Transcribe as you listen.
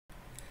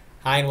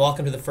Hi, and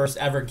welcome to the first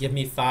ever Give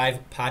Me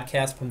 5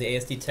 podcast from the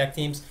ASD Tech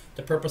Teams.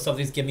 The purpose of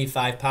these Give Me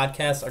 5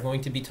 podcasts are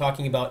going to be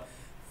talking about,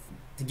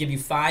 to give you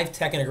 5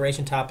 tech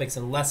integration topics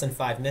in less than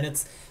 5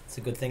 minutes. It's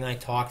a good thing I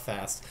talk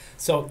fast.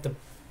 So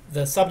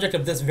the subject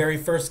of this very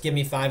first Give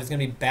Me 5 is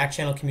going to be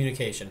back-channel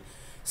communication.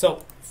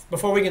 So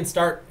before we can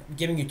start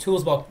giving you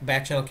tools about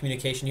back-channel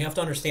communication, you have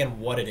to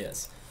understand what it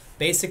is.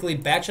 Basically,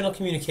 back-channel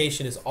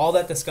communication is all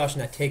that discussion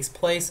that takes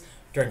place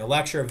during a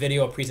lecture, a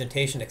video, a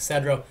presentation,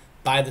 etc.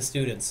 by the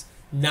students.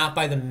 Not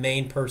by the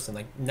main person,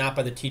 like not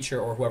by the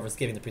teacher or whoever's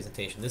giving the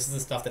presentation. This is the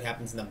stuff that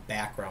happens in the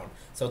background.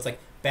 So it's like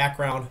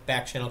background,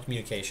 back-channel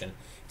communication.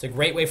 It's a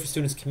great way for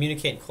students to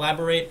communicate and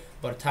collaborate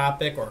about a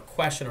topic or a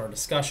question or a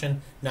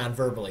discussion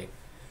non-verbally.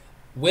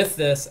 With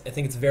this, I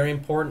think it's very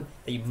important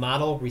that you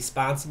model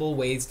responsible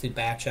ways to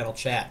back-channel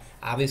chat.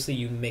 Obviously,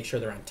 you make sure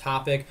they're on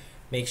topic,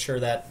 make sure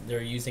that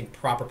they're using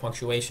proper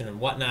punctuation and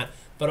whatnot,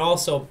 but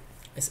also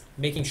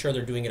making sure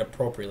they're doing it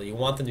appropriately. You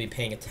want them to be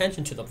paying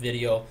attention to the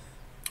video,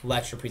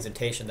 lecture,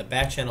 presentation. The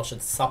back channel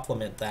should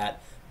supplement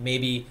that,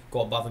 maybe go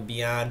above and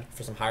beyond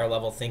for some higher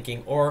level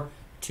thinking, or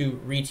to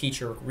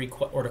reteach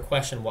or to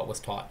question what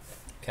was taught.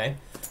 Okay.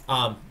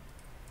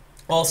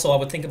 Also, I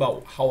would think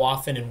about how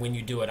often and when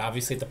you do it.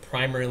 Obviously, at the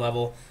primary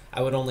level,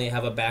 I would only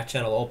have a back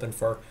channel open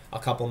for a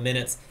couple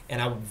minutes,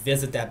 and I would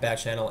visit that back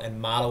channel and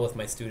model with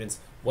my students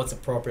what's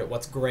appropriate,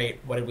 what's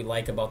great, what did we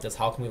like about this,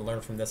 how can we learn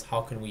from this,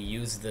 how can we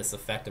use this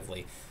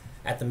effectively.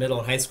 At the middle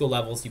and high school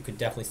levels, you could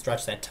definitely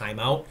stretch that time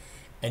out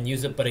and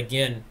use it, but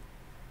again,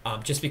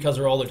 just because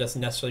they're older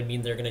doesn't necessarily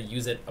mean they're going to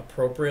use it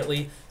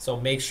appropriately. So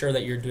make sure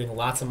that you're doing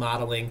lots of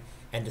modeling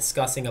and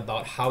discussing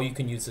about how you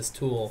can use this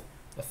tool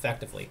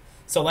effectively.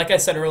 So like I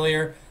said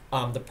earlier,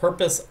 the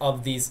purpose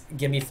of these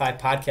Give Me 5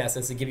 podcasts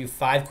is to give you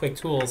 5 quick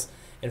tools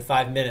in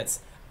 5 minutes.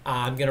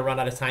 I'm going to run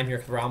out of time here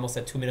because we're almost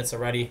at 2 minutes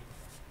already.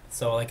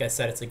 So like I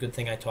said, it's a good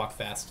thing I talk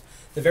fast.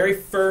 The very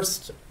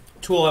first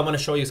tool I want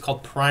to show you is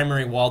called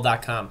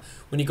primarywall.com.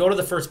 When you go to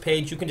the first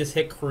page, you can just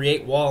hit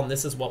create wall, and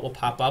this is what will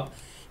pop up.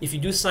 If you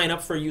do sign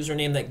up for a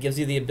username, that gives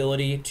you the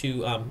ability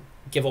to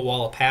give a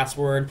wall a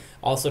password,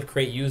 also to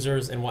create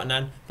users and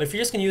whatnot. But if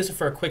you're just going to use it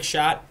for a quick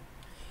shot,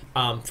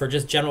 for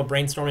just general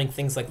brainstorming,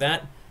 things like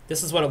that,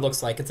 this is what it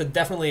looks like. It's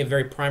definitely a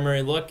very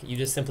primary look. You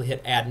just simply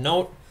hit add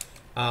note,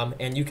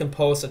 and you can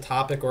post a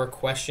topic or a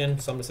question.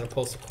 So I'm just going to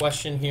post a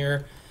question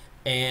here,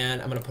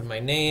 and I'm going to put my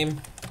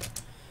name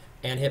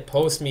and hit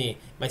post me.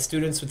 My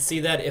students would see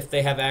that if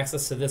they have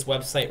access to this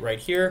website right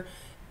here,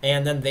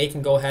 and then they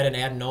can go ahead and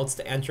add notes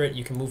to enter it.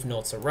 You can move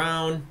notes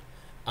around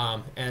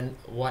and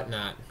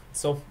whatnot.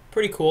 So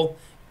pretty cool,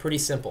 pretty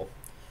simple.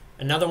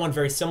 Another one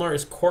very similar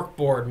is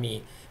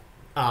corkboard.me.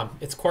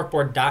 It's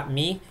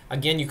corkboard.me.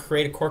 Again, you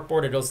create a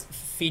corkboard, it'll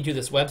feed you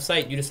this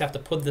website. You just have to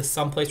put this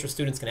someplace where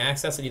students can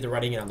access it, either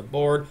writing it on the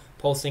board,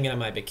 posting it on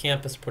My Big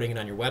Campus, putting it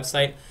on your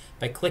website.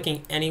 By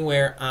clicking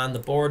anywhere on the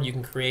board, you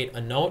can create a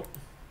note,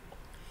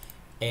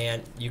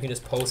 and you can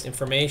just post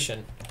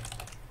information.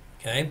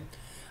 Okay,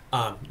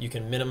 you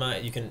can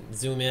minimize, you can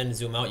zoom in,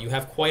 zoom out. You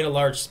have quite a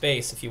large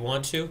space if you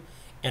want to.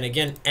 And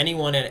again,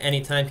 anyone at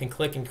any time can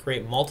click and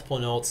create multiple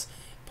notes,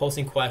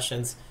 posting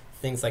questions,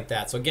 things like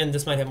that. So again,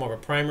 this might have more of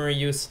a primary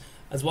use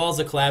as well as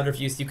a collaborative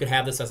use. You could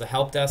have this as a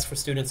help desk for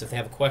students. If they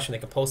have a question, they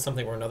can post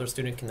something where another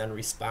student can then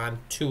respond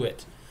to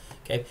it.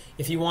 Okay,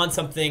 if you want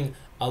something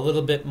a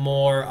little bit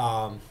more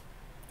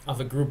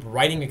of a group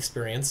writing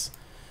experience,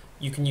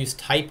 you can use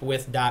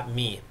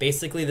typewith.me.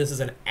 Basically, this is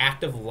an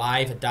active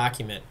live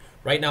document.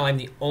 Right now, I'm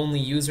the only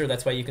user.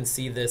 That's why you can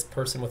see this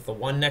person with the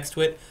 1 next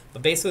to it.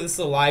 But basically, this is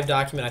a live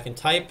document I can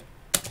type.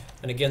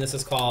 And again, this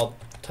is called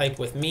Type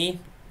With Me,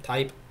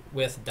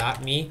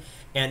 typewith.me.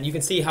 And you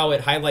can see how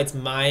it highlights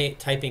my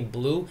typing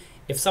blue.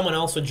 If someone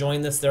else would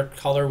join this, their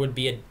color would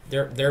be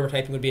their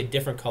typing would be a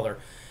different color.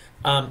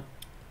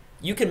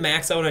 You can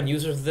max out on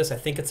users of this. I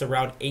think it's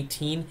around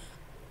 18.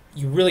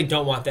 You really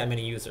don't want that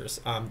many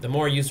users. The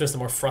more users, the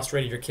more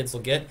frustrated your kids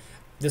will get.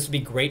 This would be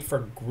great for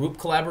group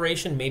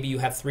collaboration. Maybe you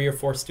have 3 or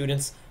 4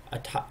 students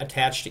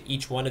attached to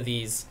each one of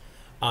these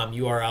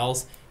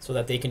URLs so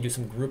that they can do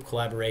some group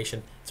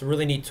collaboration. It's a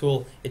really neat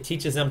tool. It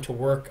teaches them to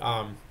work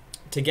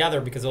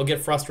together because they'll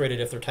get frustrated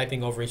if they're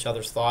typing over each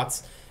other's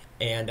thoughts.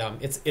 And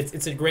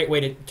it's a great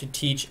way to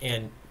teach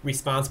and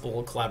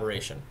responsible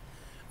collaboration.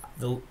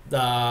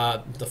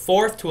 The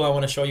fourth tool I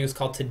want to show you is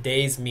called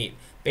Today's Meet.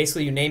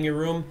 Basically, you name your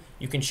room.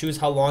 You can choose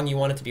how long you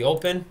want it to be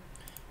open.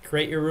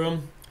 Create your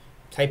room.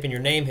 Type in your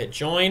name. Hit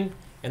join.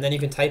 And then you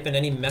can type in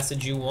any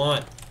message you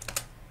want.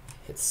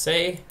 Hit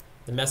say.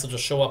 The message will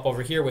show up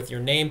over here with your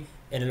name.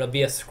 And it'll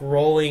be a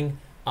scrolling,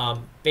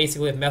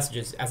 basically, of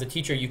messages. As a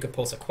teacher, you could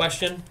post a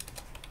question.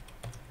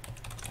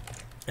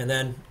 And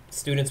then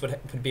students would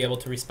be able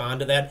to respond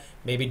to that.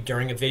 Maybe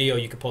during a video,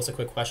 you could post a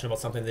quick question about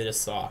something they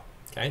just saw.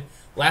 Okay.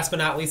 Last but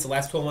not least, the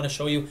last tool I want to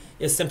show you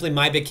is simply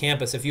My Big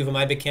Campus. If you have a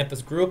My Big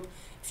Campus group,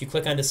 if you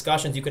click on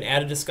discussions, you can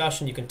add a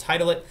discussion, you can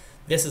title it.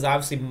 This is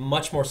obviously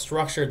much more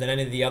structured than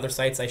any of the other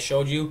sites I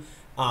showed you,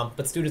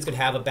 but students could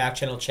have a back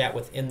channel chat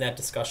within that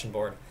discussion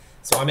board.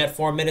 So I'm at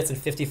 4 minutes and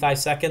 55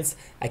 seconds.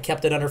 I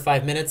kept it under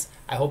 5 minutes.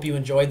 I hope you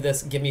enjoyed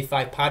this Give Me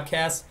 5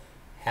 podcast.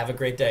 Have a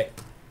great day.